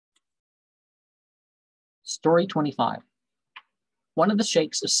Story 25. One of the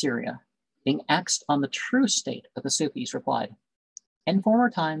sheikhs of Syria, being asked on the true state of the Sufis, replied, "In former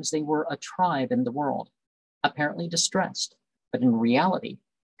times they were a tribe in the world, apparently distressed, but in reality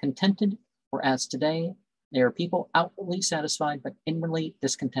contented, whereas today they are people outwardly satisfied but inwardly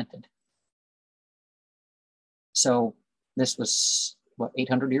discontented." So this was, what,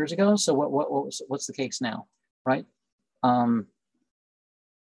 800 years ago? So what's the case now, right?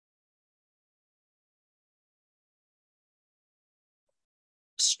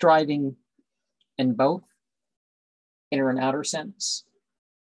 Striving in both inner and outer sense,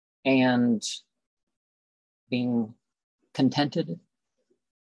 and being contented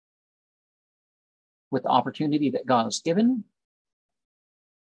with the opportunity that God has given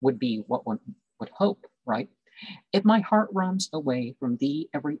would be what one would hope, right? "If my heart roams away from thee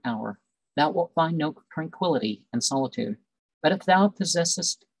every hour, thou wilt find no tranquility and solitude. But if thou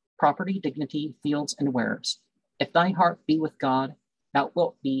possessest property, dignity, fields, and wares, if thy heart be with God, thou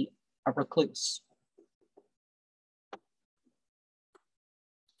wilt be a recluse.